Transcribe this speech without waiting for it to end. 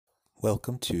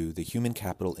Welcome to the Human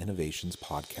Capital Innovations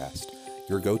Podcast,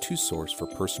 your go-to source for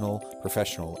personal,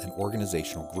 professional, and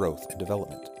organizational growth and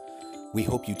development. We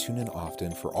hope you tune in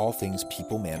often for all things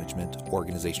people management,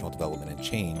 organizational development and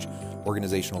change,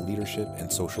 organizational leadership,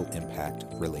 and social impact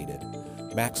related.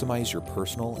 Maximize your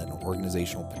personal and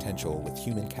organizational potential with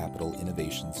Human Capital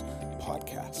Innovations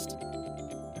Podcast.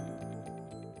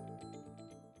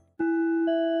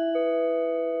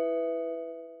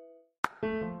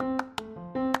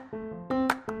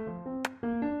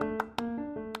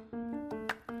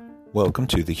 Welcome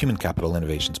to the Human Capital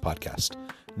Innovations Podcast.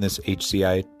 In this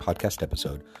HCI podcast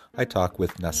episode, I talk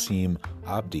with Nassim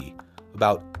Abdi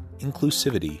about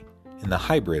inclusivity in the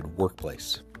hybrid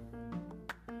workplace.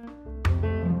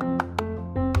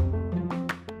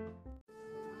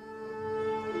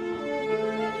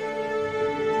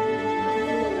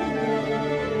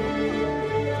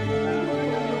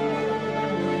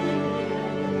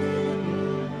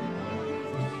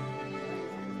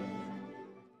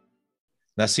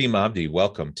 Nassim Abdi,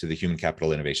 welcome to the Human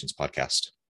Capital Innovations Podcast.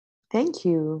 Thank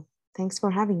you. Thanks for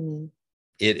having me.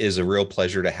 It is a real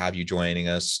pleasure to have you joining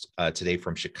us today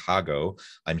from Chicago.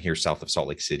 I'm here south of Salt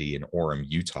Lake City in Orem,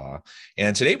 Utah.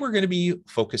 And today we're going to be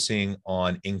focusing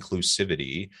on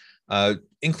inclusivity.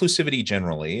 Inclusivity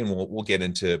generally, and we'll get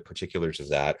into particulars of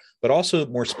that, but also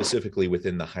more specifically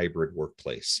within the hybrid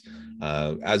workplace.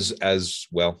 As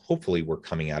well, hopefully we're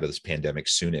coming out of this pandemic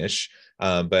soonish,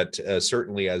 but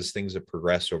certainly as things have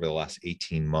progressed over the last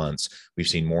 18 months, we've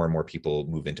seen more and more people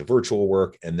move into virtual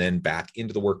work and then back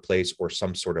into the workplace or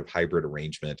some sort of hybrid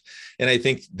arrangement. And I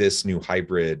think this new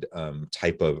hybrid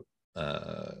type of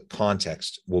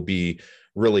context will be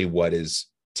really what is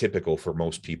typical for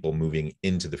most people moving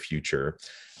into the future.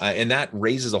 And that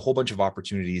raises a whole bunch of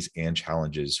opportunities and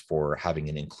challenges for having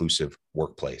an inclusive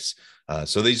workplace.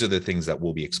 So these are the things that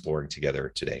we'll be exploring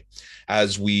together today.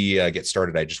 As we get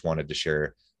started, I just wanted to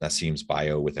share Nassim's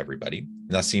bio with everybody.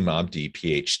 Nassim Abdi,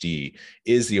 PhD,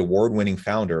 is the award-winning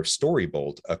founder of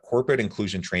Storybolt, a corporate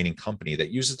inclusion training company that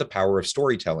uses the power of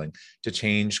storytelling to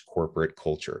change corporate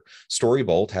culture.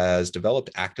 Storybolt has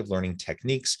developed active learning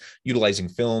techniques utilizing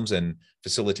films and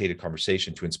facilitated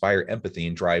conversation to inspire empathy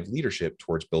and drive leadership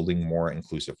towards building more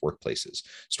inclusive workplaces.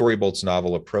 Storybolt's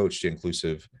novel approach to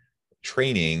inclusive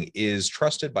training is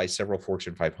trusted by several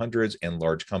Fortune 500s and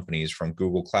large companies, from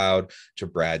Google Cloud to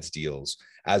Brad's Deals.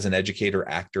 As an educator,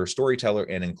 actor, storyteller,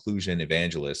 and inclusion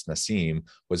evangelist, Nassim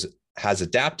has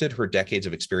adapted her decades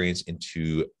of experience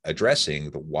into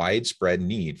addressing the widespread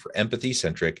need for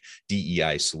empathy-centric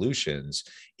DEI solutions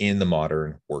in the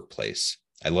modern workplace.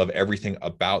 I love everything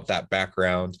about that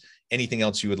background. Anything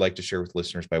else you would like to share with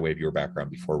listeners by way of your background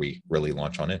before we really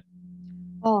launch on it?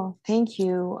 Oh, thank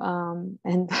you.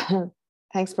 And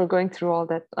thanks for going through all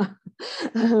that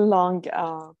long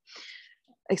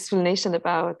explanation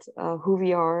about who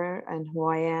we are and who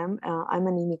I am. I'm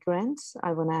an immigrant,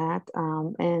 I want to add,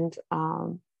 and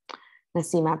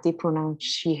Nassim Abdi, pronounced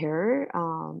she, her.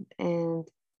 And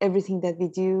everything that we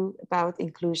do about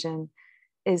inclusion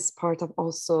is part of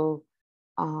also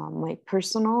my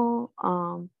personal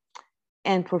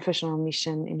and professional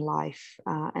mission in life.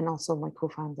 And also my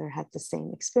co-founder had the same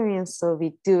experience. So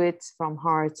we do it from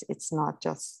heart. It's not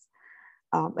just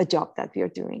a job that we are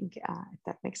doing, if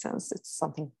that makes sense. It's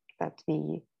something that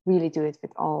we really do it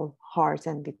with all heart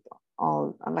and with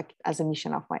all, like, as a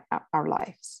mission of our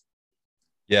lives.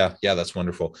 Yeah, that's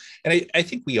wonderful. And I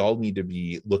think we all need to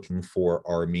be looking for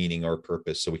our meaning, our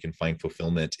purpose, so we can find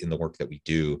fulfillment in the work that we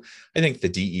do. I think the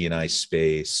DE&I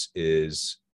space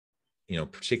is,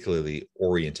 particularly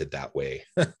oriented that way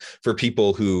for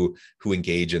people who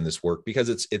engage in this work, because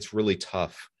it's really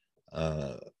tough,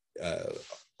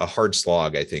 a hard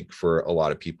slog, I think, for a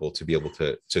lot of people to be able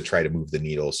to try to move the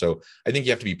needle. So I think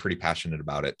you have to be pretty passionate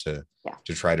about it to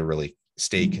try to really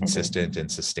stay consistent and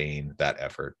sustain that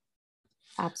effort.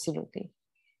 Absolutely.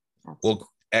 Well,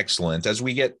 excellent. As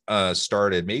we get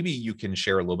started, maybe you can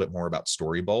share a little bit more about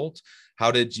Storybolt. How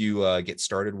did you get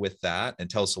started with that? And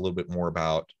tell us a little bit more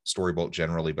about Storybolt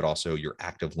generally, but also your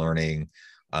active learning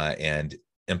and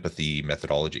empathy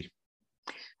methodology.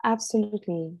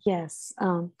 Absolutely, yes.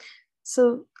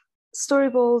 So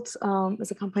Storybolt is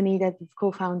a company that we've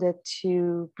co-founded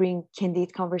to bring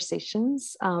candid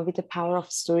conversations with the power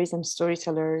of stories and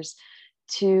storytellers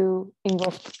to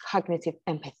involve cognitive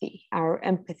empathy. Our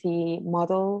empathy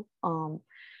model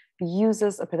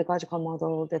uses a pedagogical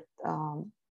model that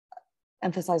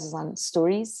emphasizes on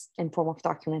stories in form of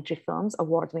documentary films,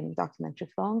 award-winning documentary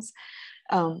films,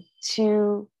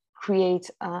 to create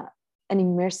an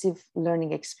immersive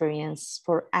learning experience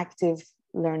for active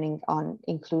learning on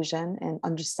inclusion and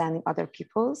understanding other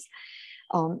people's.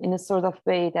 in a sort of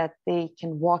way that they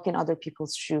can walk in other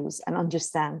people's shoes and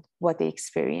understand what they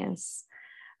experience.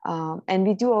 And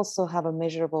we do also have a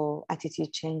measurable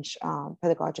attitude change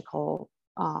pedagogical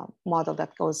model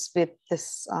that goes with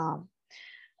this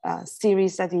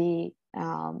series that we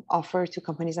offer to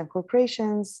companies and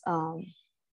corporations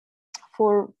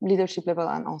for leadership level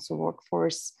and also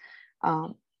workforce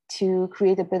to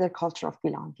create a better culture of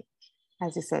belonging.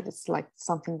 As you said, it's like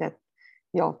something that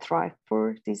we all thrive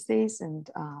for these days. And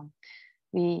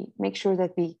we make sure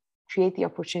that we create the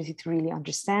opportunity to really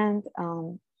understand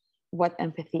what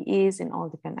empathy is in all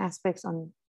different aspects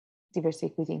on diversity,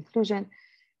 equity, inclusion,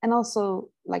 and also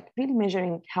like really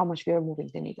measuring how much we are moving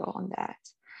the needle on that.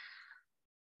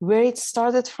 Where it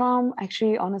started from,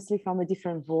 actually, honestly, from a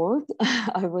different world.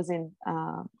 I was in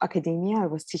academia. I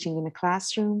was teaching in a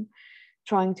classroom,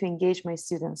 trying to engage my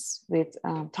students with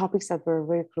topics that were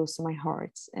very close to my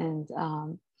heart. And I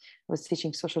was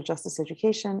teaching social justice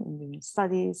education and women's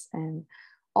studies, and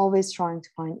always trying to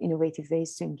find innovative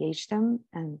ways to engage them.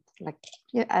 And like,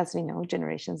 yeah, as we know,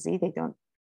 Generation Z, they don't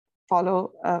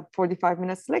follow a 45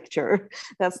 minutes lecture.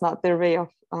 That's not their way of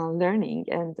learning.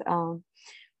 And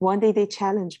one day they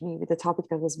challenged me with a topic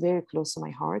that was very close to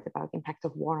my heart about impact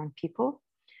of war on people.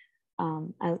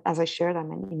 As I shared,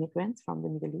 I'm an immigrant from the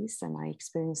Middle East, and I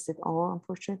experienced it all,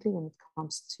 unfortunately, when it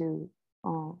comes to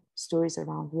stories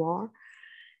around war.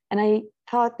 And I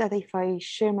thought that if I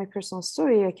share my personal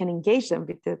story, I can engage them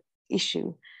with the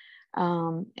issue.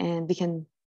 And we can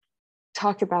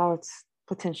talk about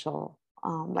potential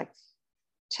like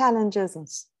challenges and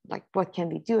like what can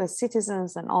we do as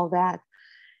citizens and all that.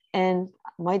 And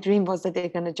my dream was that they're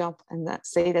going to jump and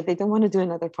say that they don't want to do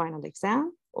another final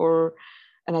exam or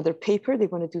another paper. They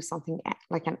want to do something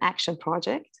like an action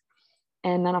project.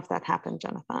 And none of that happened,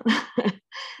 Jonathan.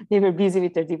 They were busy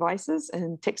with their devices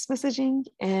and text messaging.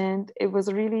 And it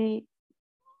was really,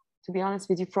 to be honest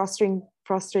with you,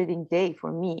 frustrating day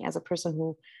for me as a person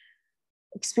who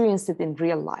experienced it in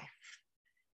real life.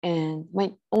 And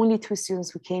my only two students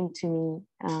who came to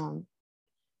me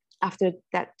after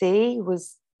that day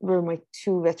were my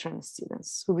two veteran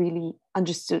students who really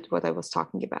understood what I was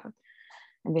talking about.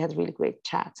 And we had a really great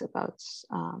chat about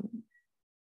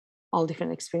all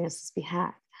different experiences we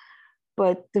had.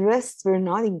 But the rest were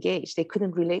not engaged. They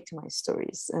couldn't relate to my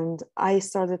stories. And I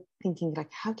started thinking,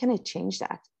 like, how can I change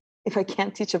that? If I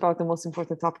can't teach about the most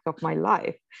important topic of my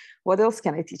life, what else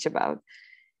can I teach about?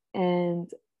 And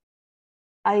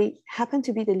I happened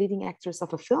to be the leading actress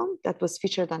of a film that was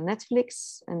featured on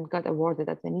Netflix and got awarded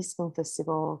at Venice Film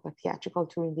Festival, a theatrical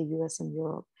tour in the US and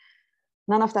Europe.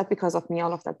 None of that because of me,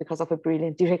 all of that because of a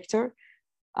brilliant director.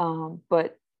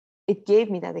 But it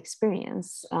gave me that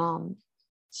experience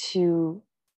to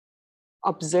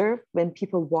observe when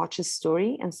people watch a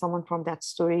story and someone from that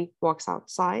story walks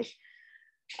outside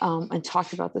and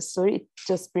talks about the story. It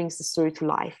just brings the story to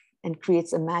life and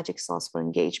creates a magic sauce for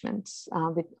engagement.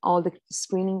 With all the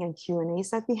screening and Q&As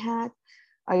that we had,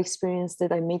 I experienced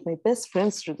that I made my best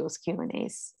friends through those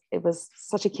Q&As. It was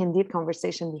such a candid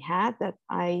conversation we had that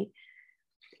I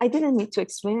didn't need to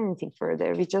explain anything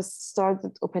further. We just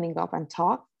started opening up and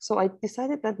talk. So I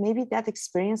decided that maybe that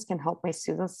experience can help my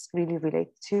students really relate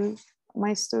to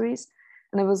my stories.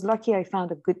 And I was lucky I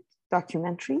found a good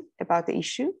documentary about the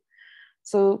issue.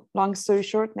 So long story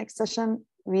short, next session,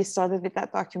 we started with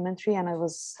that documentary, and I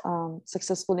was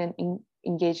successful in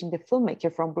engaging the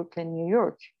filmmaker from Brooklyn, New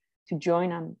York, to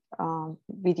join on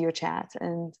video chat.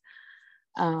 And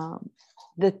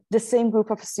the same group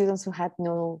of students who had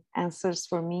no answers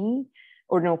for me,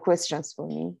 or no questions for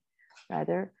me,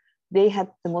 rather, they had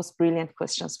the most brilliant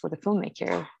questions for the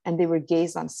filmmaker, and they were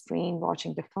gazed on screen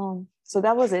watching the film. So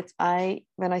that was it.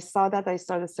 When I saw that, I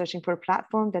started searching for a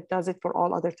platform that does it for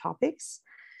all other topics,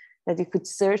 that you could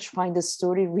search, find a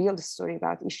story, real story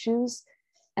about issues,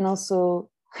 and also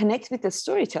connect with the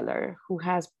storyteller who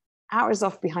has hours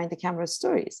of behind the camera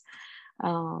stories.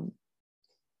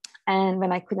 And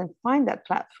when I couldn't find that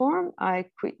platform, I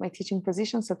quit my teaching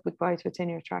position, said goodbye to a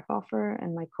tenure track offer.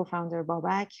 And my co-founder,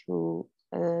 Babak, who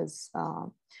is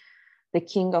the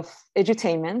king of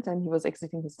edutainment, and he was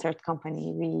exiting his third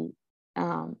company, we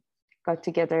got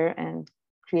together and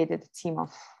created a team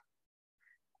of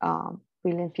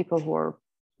brilliant people who are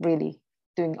really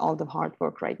doing all the hard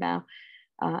work right now.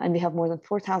 And we have more than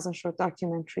 4,000 short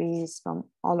documentaries from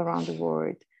all around the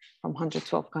world, from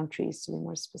 112 countries to be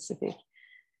more specific.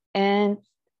 And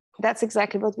that's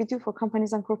exactly what we do for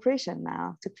companies and corporations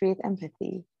now, to create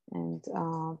empathy. And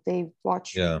they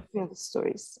watch the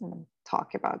stories and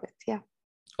talk about it. Yeah.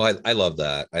 Well, I love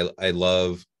that. I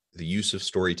love the use of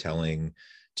storytelling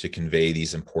to convey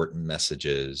these important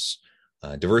messages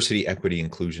Diversity, equity,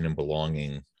 inclusion, and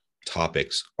belonging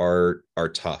topics are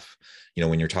tough.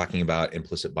 When you're talking about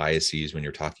implicit biases, when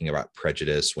you're talking about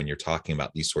prejudice, when you're talking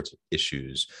about these sorts of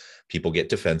issues, people get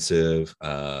defensive.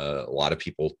 A lot of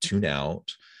people tune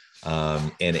out,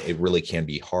 and it really can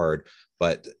be hard.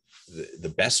 But the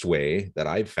best way that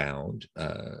I've found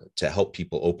to help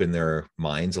people open their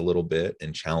minds a little bit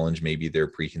and challenge maybe their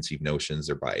preconceived notions,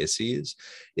 their biases,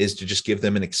 is to just give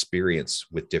them an experience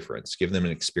with difference, give them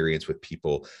an experience with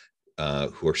people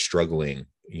who are struggling,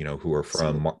 who are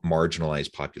from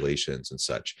marginalized populations and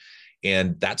such.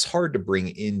 And that's hard to bring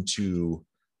into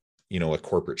a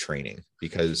corporate training,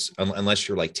 because unless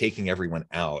you're like taking everyone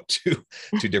out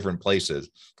to different places.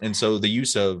 And so the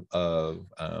use of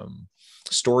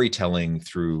storytelling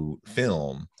through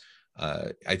film,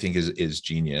 I think is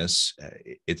genius.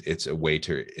 It's a way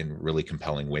to, in really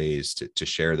compelling ways, to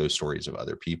share those stories of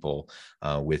other people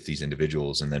with these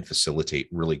individuals, and then facilitate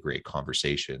really great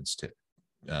conversations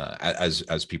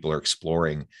as people are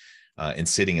exploring and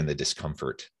sitting in the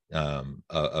discomfort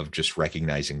of just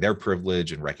recognizing their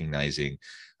privilege and recognizing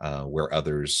where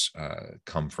others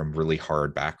come from really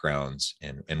hard backgrounds,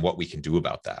 and what we can do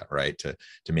about that, right?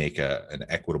 To make an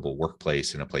equitable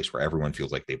workplace, and a place where everyone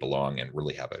feels like they belong and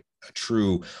really have a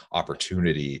true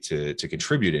opportunity to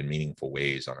contribute in meaningful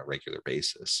ways on a regular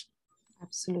basis.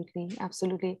 Absolutely,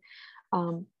 absolutely.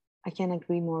 I can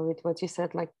agree more with what you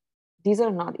said. Like, these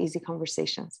are not easy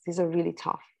conversations. These are really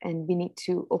tough, and we need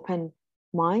to open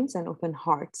minds and open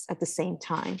hearts at the same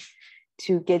time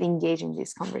to get engaged in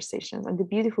these conversations. And the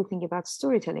beautiful thing about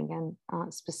storytelling,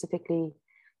 and specifically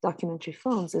documentary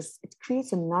films, is it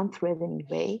creates a non-threatening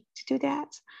way to do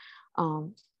that.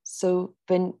 So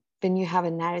when you have a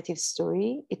narrative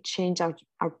story, it changes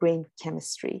our brain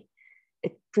chemistry.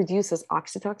 It produces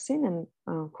oxytocin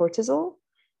and cortisol,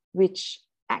 which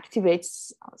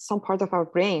activates some part of our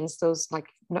brains, those like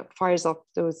fires up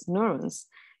those neurons,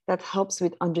 that helps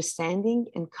with understanding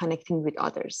and connecting with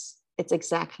others. It's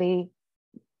exactly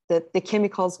the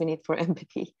chemicals we need for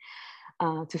empathy,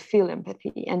 to feel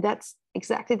empathy. And that's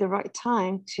exactly the right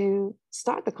time to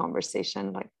start the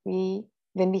conversation. Like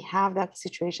when we have that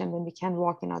situation, when we can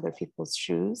walk in other people's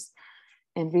shoes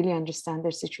and really understand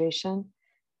their situation,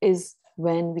 is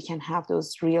when we can have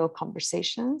those real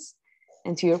conversations.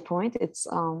 And to your point, it's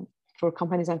for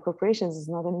companies and corporations, it's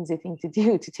not an easy thing to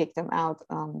do, to take them out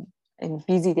and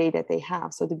busy day that they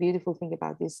have. So the beautiful thing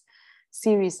about this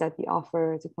series that we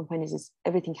offer to companies is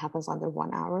everything happens under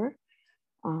 1 hour,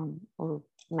 or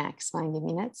max 90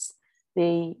 minutes.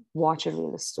 They watch a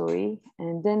real story,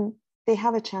 and then they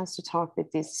have a chance to talk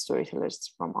with these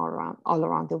storytellers from all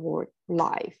around the world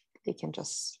live. They can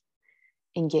just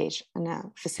engage in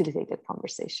a facilitated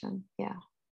conversation. Yeah.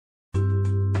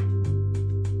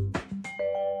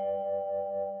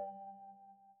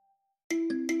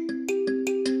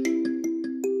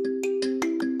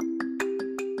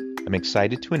 I'm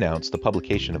excited to announce the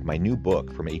publication of my new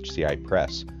book from HCI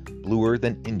Press, Bluer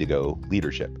Than Indigo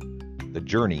Leadership: The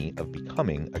Journey of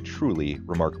Becoming a Truly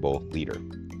Remarkable Leader.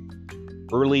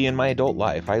 Early in my adult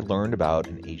life, I learned about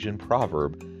an Asian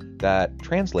proverb that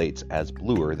translates as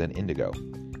bluer than indigo.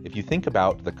 If you think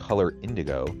about the color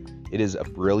indigo, it is a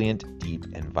brilliant, deep,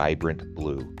 and vibrant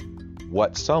blue,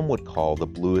 what some would call the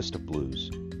bluest of blues.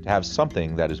 To have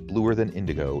something that is bluer than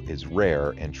indigo is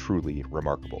rare and truly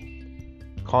remarkable.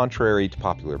 Contrary to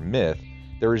popular myth,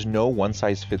 there is no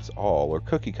one-size-fits-all or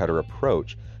cookie-cutter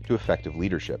approach to effective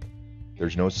leadership.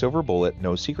 There's no silver bullet,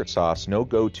 no secret sauce, no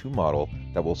go-to model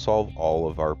that will solve all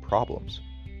of our problems.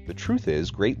 The truth is,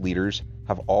 great leaders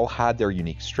have all had their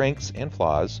unique strengths and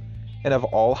flaws, and have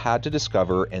all had to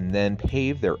discover and then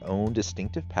pave their own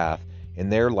distinctive path in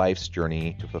their life's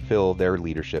journey to fulfill their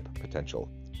leadership potential.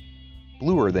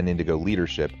 Bluer Than Indigo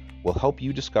Leadership will help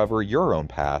you discover your own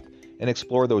path and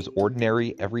explore those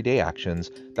ordinary, everyday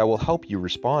actions that will help you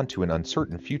respond to an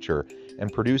uncertain future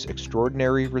and produce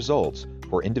extraordinary results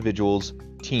for individuals,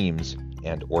 teams,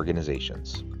 and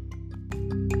organizations.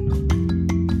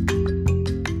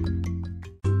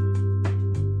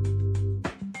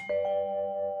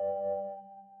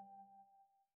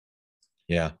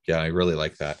 Yeah, I really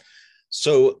like that.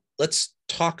 So let's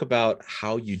talk about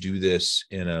how you do this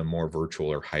in a more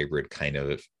virtual or hybrid kind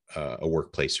of a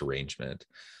workplace arrangement.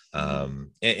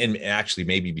 And actually,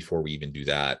 maybe before we even do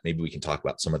that, maybe we can talk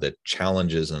about some of the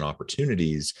challenges and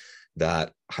opportunities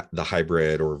that the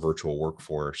hybrid or virtual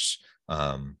workforce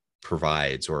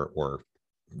provides or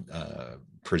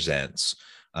presents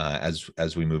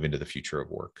as we move into the future of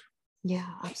work. Yeah,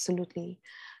 absolutely.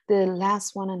 The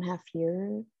last 1.5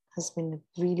 years has been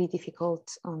a really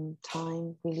difficult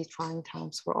time, really trying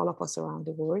times for all of us around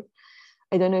the world.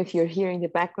 I don't know if you're hearing the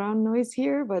background noise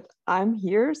here, but I'm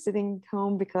here sitting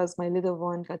home because my little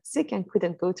one got sick and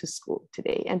couldn't go to school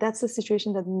today. And that's a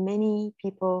situation that many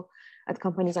people at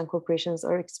companies and corporations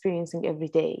are experiencing every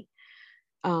day.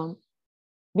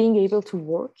 Being able to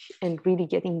work and really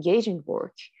get engaged in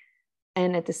work,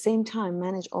 and at the same time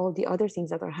manage all the other things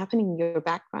that are happening in your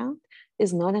background,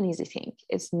 is not an easy thing.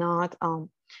 It's not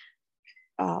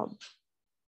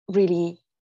really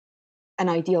an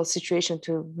ideal situation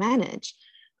to manage.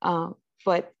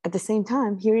 But at the same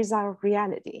time, here is our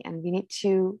reality, and we need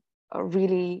to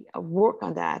really work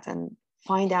on that and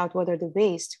find out what are the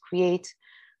ways to create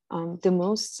the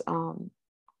most,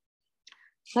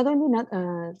 not only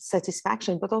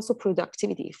satisfaction, but also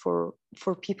productivity for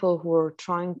people who are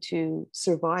trying to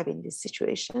survive in these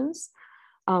situations.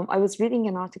 I was reading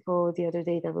an article the other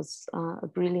day that was a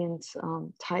brilliant,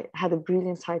 had a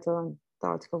brilliant title, and the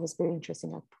article was very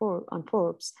interesting on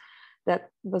Forbes,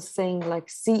 that was saying like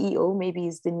CEO maybe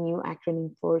is the new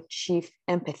acronym for Chief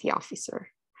Empathy Officer,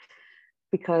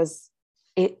 because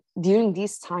during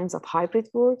these times of hybrid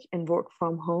work and work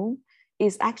from home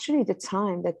is actually the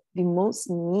time that we most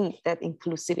need that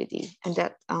inclusivity and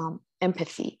that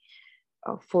empathy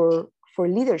for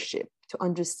leadership to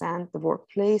understand the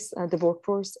workplace, the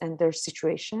workforce and their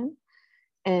situation,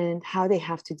 and how they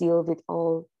have to deal with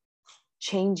all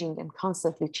changing and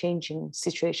constantly changing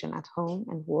situation at home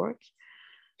and work.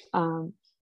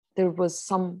 There was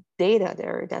some data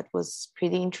there that was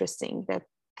pretty interesting, that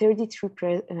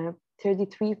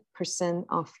 33%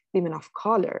 of women of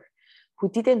color who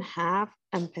didn't have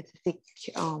empathetic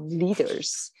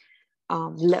leaders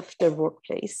left their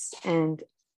workplace, and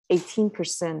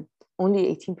 18%,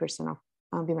 only 18% of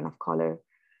women of color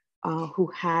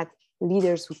who had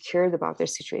leaders who cared about their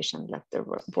situation left their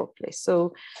workplace.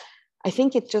 So I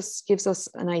think it just gives us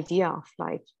an idea of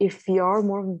like, if we are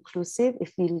more inclusive,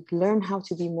 if we learn how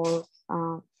to be more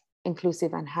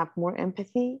inclusive and have more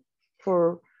empathy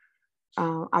for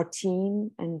our team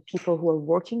and people who are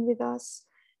working with us,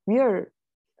 we are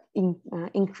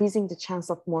increasing the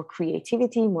chance of more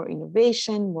creativity, more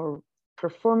innovation, more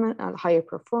performance, higher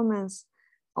performance,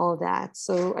 all that.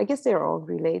 So I guess they're all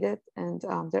related, and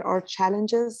there are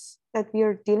challenges that we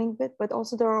are dealing with, but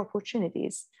also there are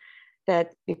opportunities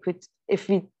that we could, if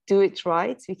we do it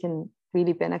right, we can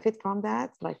really benefit from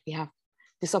that. Like we have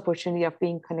this opportunity of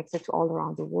being connected to all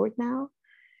around the world now.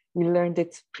 We learned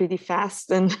it pretty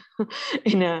fast and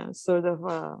in a sort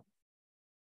of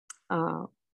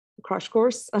crash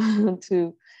course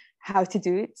to how to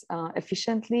do it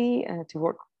efficiently, to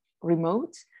work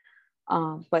remote.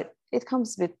 But it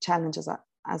comes with challenges,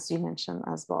 as you mentioned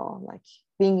as well. Like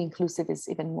being inclusive is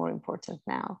even more important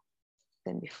now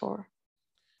than before.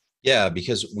 Yeah,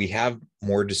 because we have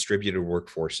more distributed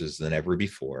workforces than ever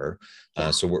before.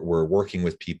 So we're working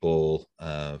with people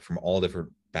from all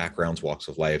different backgrounds, walks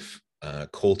of life,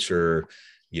 culture,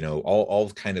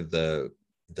 all kind of the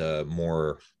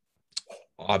more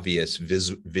obvious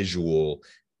visual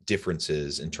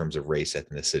differences in terms of race,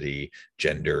 ethnicity,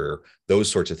 gender, those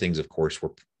sorts of things, of course,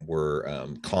 were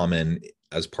common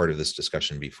as part of this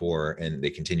discussion before, and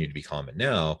they continue to be common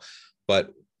now.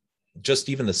 But just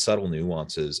even the subtle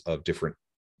nuances of different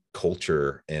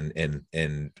culture and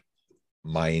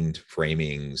mind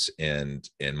framings and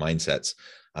mindsets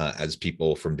as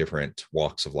people from different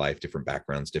walks of life, different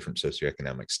backgrounds, different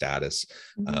socioeconomic status,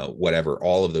 whatever,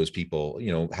 all of those people,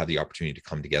 have the opportunity to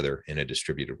come together in a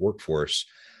distributed workforce.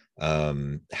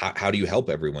 How do you help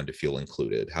everyone to feel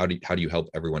included? How do you help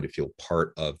everyone to feel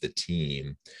part of the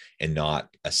team and not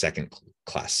a second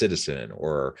class citizen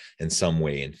or in some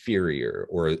way inferior,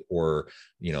 or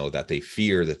that they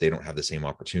fear that they don't have the same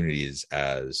opportunities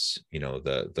as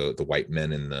the white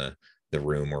men in the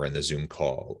room or in the Zoom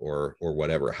call or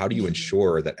whatever? How do you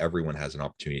ensure that everyone has an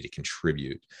opportunity to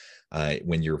contribute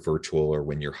when you're virtual or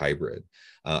when you're hybrid?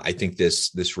 I think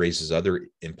this raises other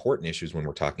important issues when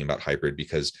we're talking about hybrid,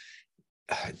 because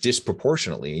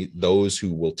disproportionately, those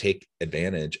who will take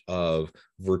advantage of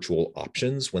virtual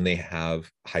options when they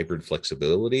have hybrid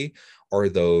flexibility are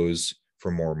those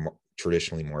from more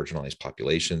traditionally marginalized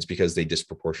populations, because they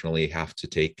disproportionately have to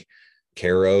take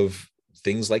care of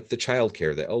things like the child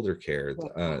care, the elder care,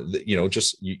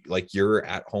 like you're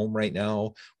at home right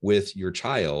now with your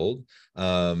child.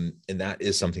 And that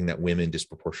is something that women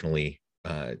disproportionately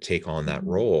take on that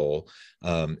role.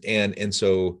 And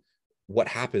so what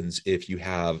happens if you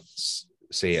have,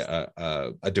 say,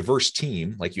 a diverse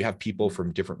team, like you have people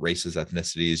from different races,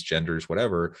 ethnicities, genders,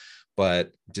 whatever,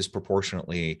 but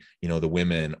disproportionately, the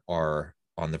women are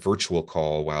on the virtual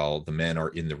call while the men are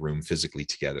in the room physically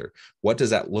together? What does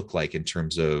that look like in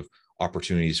terms of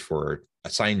opportunities for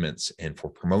assignments and for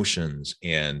promotions,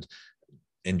 and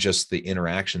just the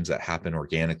interactions that happen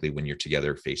organically when you're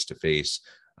together face to face,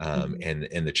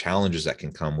 and the challenges that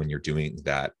can come when you're doing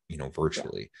that,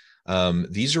 virtually.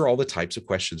 These are all the types of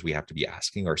questions we have to be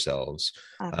asking ourselves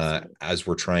as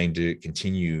we're trying to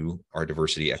continue our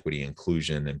diversity, equity,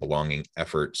 inclusion, and belonging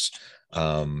efforts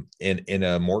in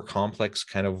a more complex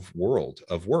kind of world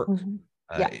of work.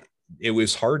 It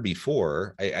was hard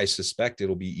before. I suspect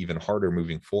it'll be even harder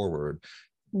moving forward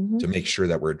to make sure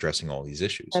that we're addressing all these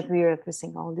issues. That we are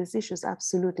addressing all these issues.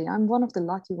 Absolutely. I'm one of the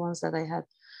lucky ones that I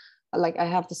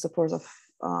have the support of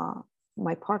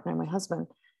my partner, my husband,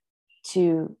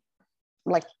 to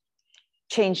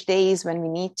change days when we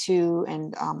need to.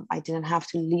 And I didn't have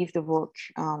to leave the work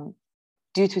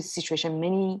due to the situation.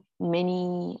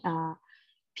 Many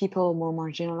people, more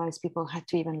marginalized people, had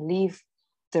to even leave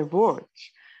their work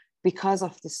because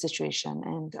of the situation.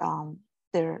 And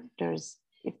there's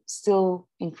still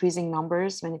increasing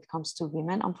numbers when it comes to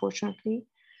women, unfortunately,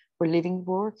 for leaving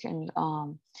work and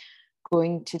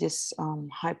going to this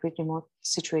hybrid remote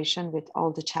situation with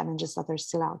all the challenges that are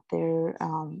still out there,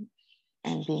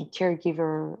 and being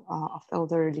caregiver of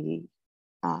elderly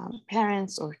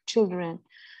parents or children.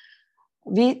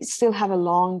 We still have a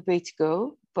long way to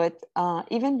go, but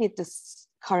even with this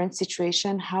current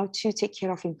situation, how to take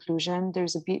care of inclusion,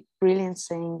 there's a brilliant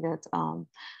saying that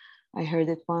I heard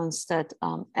it once, that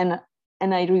and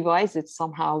I revised it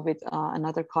somehow with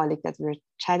another colleague that we were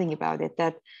chatting about it,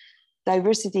 that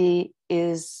diversity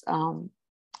is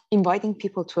inviting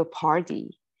people to a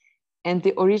party. And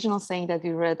the original saying that we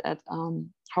read at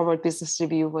Harvard Business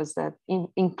Review was that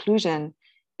inclusion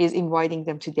is inviting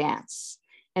them to dance.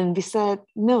 And we said,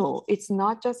 no, it's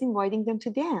not just inviting them to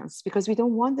dance, because we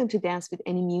don't want them to dance with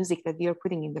any music that we are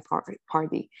putting in the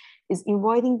party. It's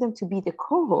inviting them to be the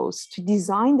co-host, to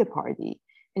design the party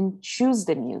and choose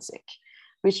the music,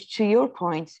 which, to your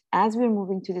point, as we're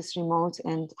moving to this remote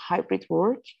and hybrid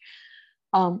work,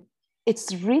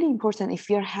 it's really important. If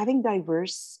we are having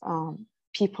diverse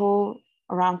people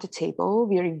around the table,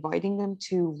 we are inviting them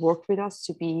to work with us,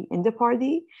 to be in the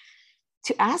party,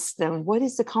 to ask them what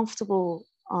is the comfortable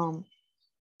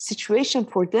situation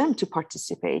for them to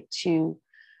participate, to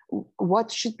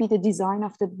what should be the design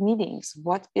of the meetings,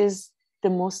 what is the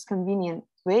most convenient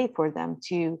way for them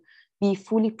to be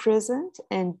fully present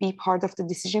and be part of the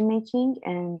decision making,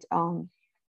 and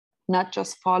not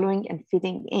just following and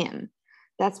fitting in.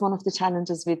 That's one of the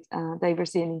challenges with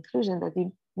diversity and inclusion,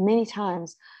 that many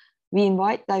times we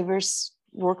invite diverse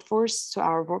workforce to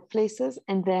our workplaces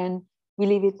and then we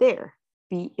leave it there.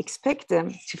 We expect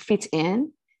them to fit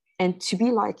in and to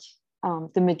be like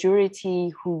the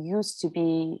majority who used to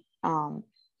be,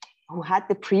 who had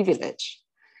the privilege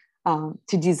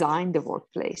to design the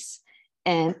workplace.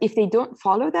 And if they don't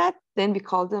follow that, then we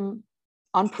call them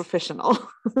unprofessional.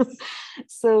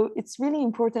 So it's really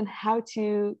important how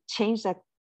to change that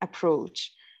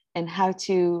approach and how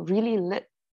to really let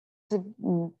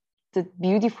the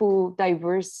beautiful,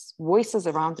 diverse voices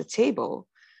around the table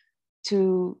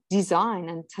to design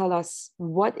and tell us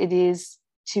what it is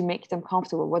to make them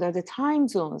comfortable. What are the time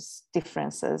zones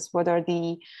differences? What are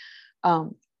the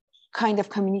kind of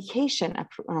communication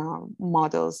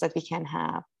models that we can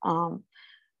have?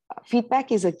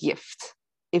 Feedback is a gift.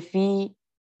 If we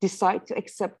decide to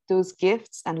accept those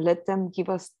gifts and let them give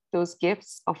us those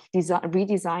gifts of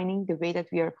redesigning the way that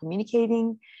we are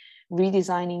communicating,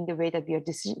 redesigning the way that we are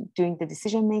doing the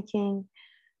decision making,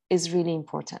 is really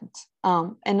important.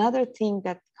 Another thing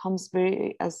that comes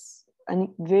very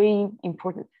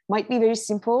important, might be very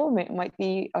simple, might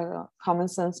be common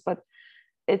sense, but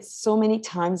it's so many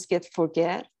times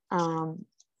forgotten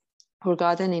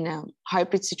in a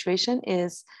hybrid situation,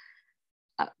 is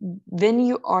when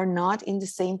you are not in the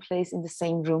same place, in the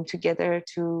same room together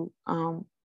to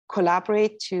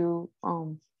collaborate, to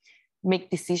make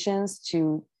decisions,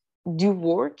 to do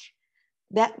work,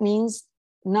 that means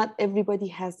not everybody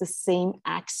has the same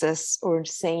access or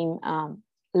same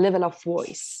level of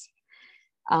voice.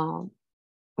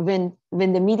 When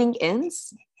the meeting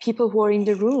ends, people who are in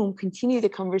the room continue the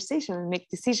conversation and make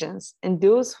decisions, and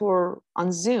those who are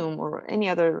on Zoom or any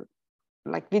other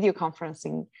like video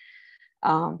conferencing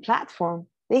platform,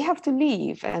 they have to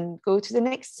leave and go to the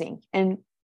next thing. And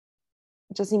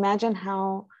just imagine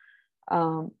how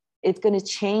it's going to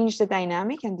change the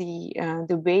dynamic and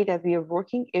the way that we are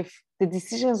working if the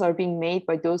decisions are being made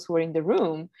by those who are in the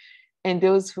room, and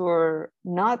those who are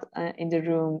not in the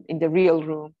room, in the real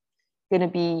room, going to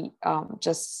be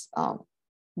just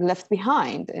left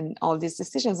behind in all these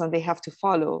decisions, and they have to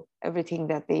follow everything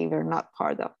that they were not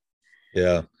part of.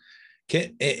 Yeah.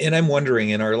 And I'm wondering,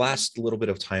 in our last little bit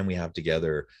of time we have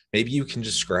together, maybe you can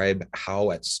describe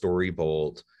how at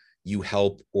Storybolt you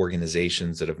help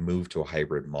organizations that have moved to a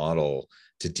hybrid model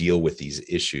to deal with these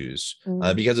issues.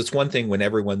 Because it's one thing when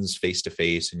everyone's face to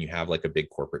face and you have like a big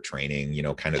corporate training,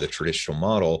 kind of the traditional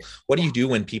model. What do you do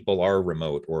when people are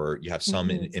remote, or you have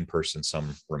some in person,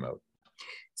 some remote?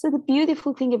 So the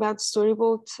beautiful thing about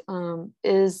Storybolt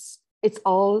is it's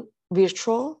all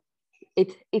virtual.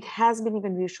 It has been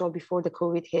even virtual before the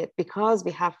COVID hit, because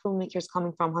we have filmmakers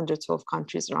coming from 112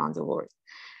 countries around the world.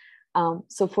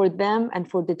 So for them and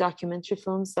for the documentary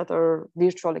films that are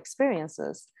virtual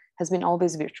experiences has been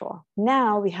always virtual.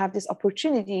 Now we have this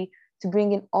opportunity to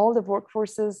bring in all the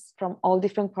workforces from all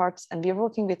different parts, and we are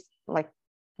working with like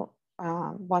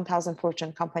 1,000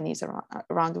 Fortune companies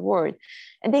around the world,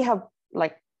 and they have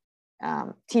like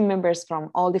team members from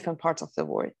all different parts of the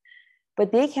world.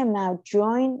 But they can now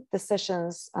join the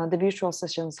sessions, the virtual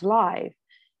sessions live,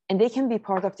 and they can be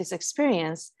part of this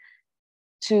experience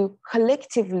to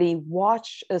collectively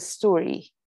watch a story,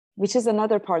 which is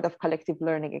another part of collective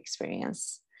learning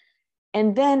experience,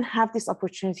 and then have this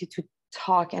opportunity to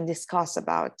talk and discuss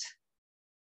about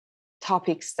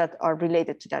topics that are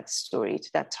related to that story, to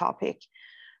that topic.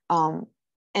 And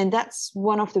that's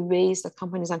one of the ways that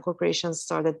companies and corporations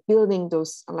started building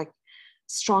those like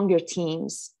stronger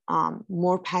teams,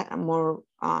 more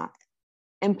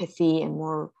empathy, and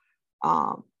more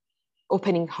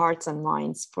opening hearts and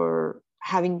minds for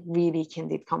having really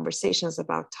candid conversations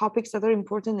about topics that are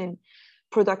important in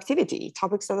productivity,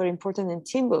 topics that are important in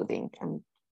team building, and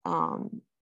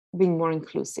being more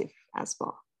inclusive as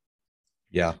well.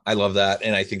 Yeah, I love that.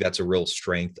 And I think that's a real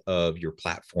strength of your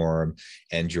platform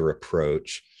and your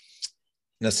approach.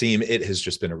 Nassim, it has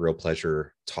just been a real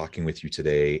pleasure talking with you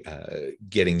today,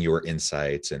 getting your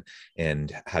insights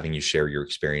and having you share your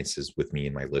experiences with me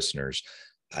and my listeners.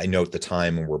 I note the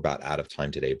time and we're about out of time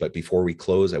today, but before we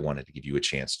close, I wanted to give you a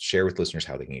chance to share with listeners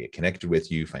how they can get connected with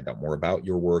you, find out more about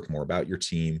your work, more about your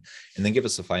team, and then give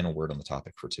us a final word on the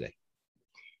topic for today.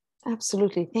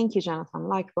 Absolutely. Thank you, Jonathan.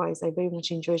 Likewise, I very much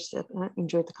enjoyed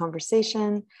the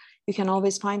conversation. You can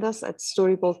always find us at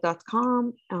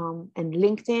storybolt.com and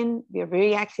LinkedIn. We are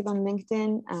very active on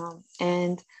LinkedIn,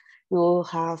 and we will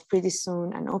have pretty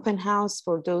soon an open house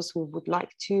for those who would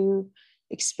like to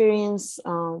experience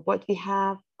what we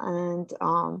have, and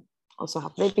also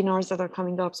have webinars that are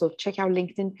coming up. So check our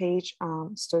LinkedIn page,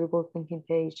 Storybolt LinkedIn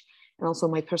page, and also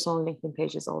my personal LinkedIn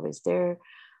page is always there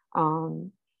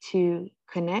to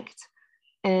connect.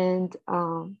 And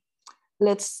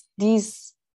let's,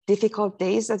 these difficult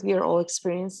days that we are all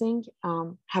experiencing,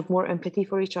 have more empathy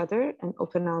for each other and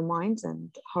open our minds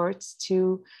and hearts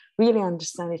to really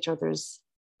understand each other's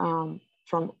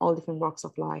from all different walks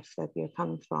of life that we are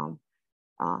coming from.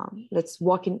 Let's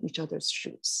walk in each other's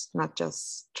shoes, not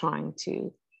just trying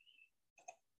to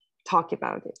talk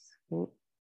about it,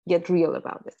 get real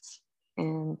about it.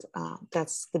 And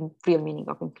that's the real meaning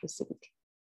of inclusivity.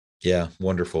 Yeah,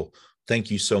 wonderful.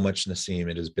 Thank you so much, Nassim.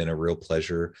 It has been a real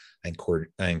pleasure. I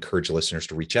encourage listeners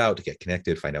to reach out, to get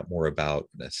connected, find out more about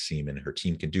Nassim and her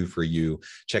team can do for you.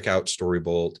 Check out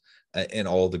Storybolt and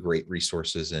all the great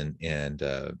resources and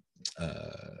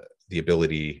the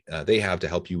ability they have to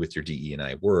help you with your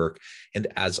DE&I work. And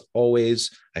as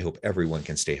always, I hope everyone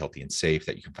can stay healthy and safe,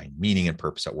 that you can find meaning and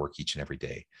purpose at work each and every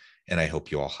day. And I hope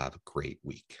you all have a great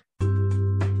week.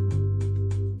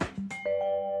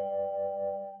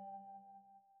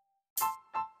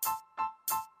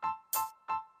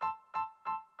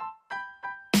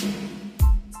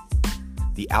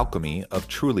 The alchemy of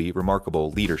truly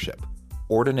remarkable leadership.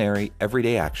 Ordinary,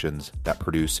 everyday actions that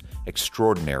produce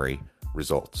extraordinary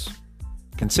results.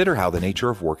 Consider how the nature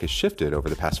of work has shifted over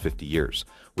the past 50 years.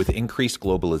 With increased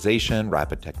globalization,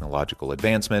 rapid technological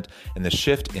advancement, and the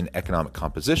shift in economic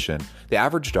composition, the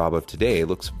average job of today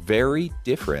looks very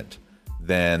different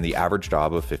than the average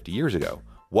job of 50 years ago.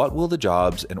 What will the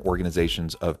jobs and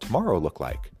organizations of tomorrow look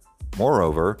like?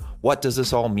 Moreover, what does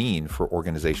this all mean for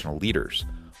organizational leaders?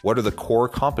 What are the core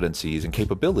competencies and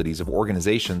capabilities of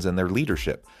organizations and their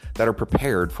leadership that are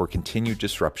prepared for continued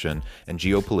disruption and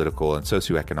geopolitical and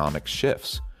socioeconomic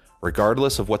shifts?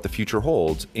 Regardless of what the future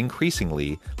holds,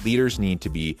 increasingly, leaders need to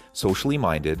be socially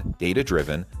minded,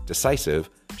 data-driven, decisive,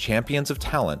 champions of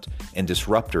talent, and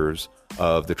disruptors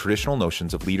of the traditional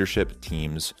notions of leadership,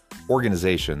 teams,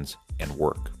 organizations, and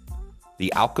work.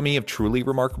 The alchemy of truly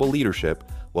remarkable leadership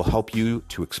will help you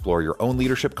to explore your own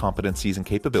leadership competencies and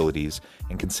capabilities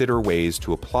and consider ways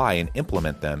to apply and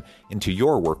implement them into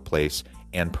your workplace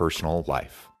and personal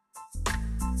life.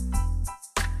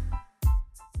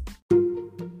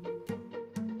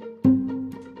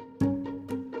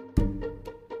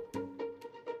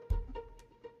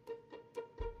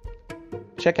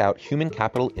 check out Human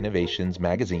Capital Innovations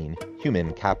magazine,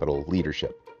 Human Capital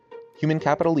Leadership. Human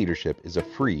Capital Leadership is a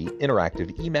free,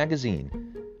 interactive e-magazine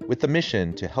with the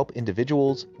mission to help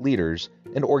individuals, leaders,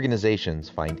 and organizations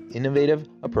find innovative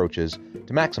approaches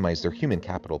to maximize their human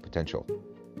capital potential.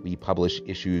 We publish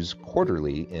issues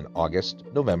quarterly in August,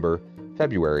 November,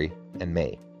 February, and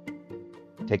May.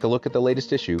 Take a look at the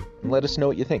latest issue and let us know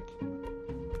what you think.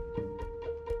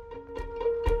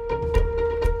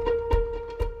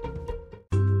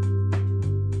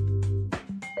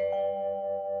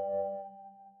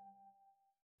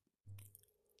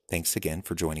 Thanks again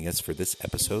for joining us for this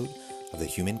episode of the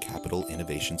Human Capital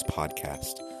Innovations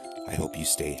Podcast. I hope you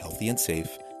stay healthy and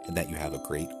safe and that you have a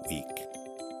great week.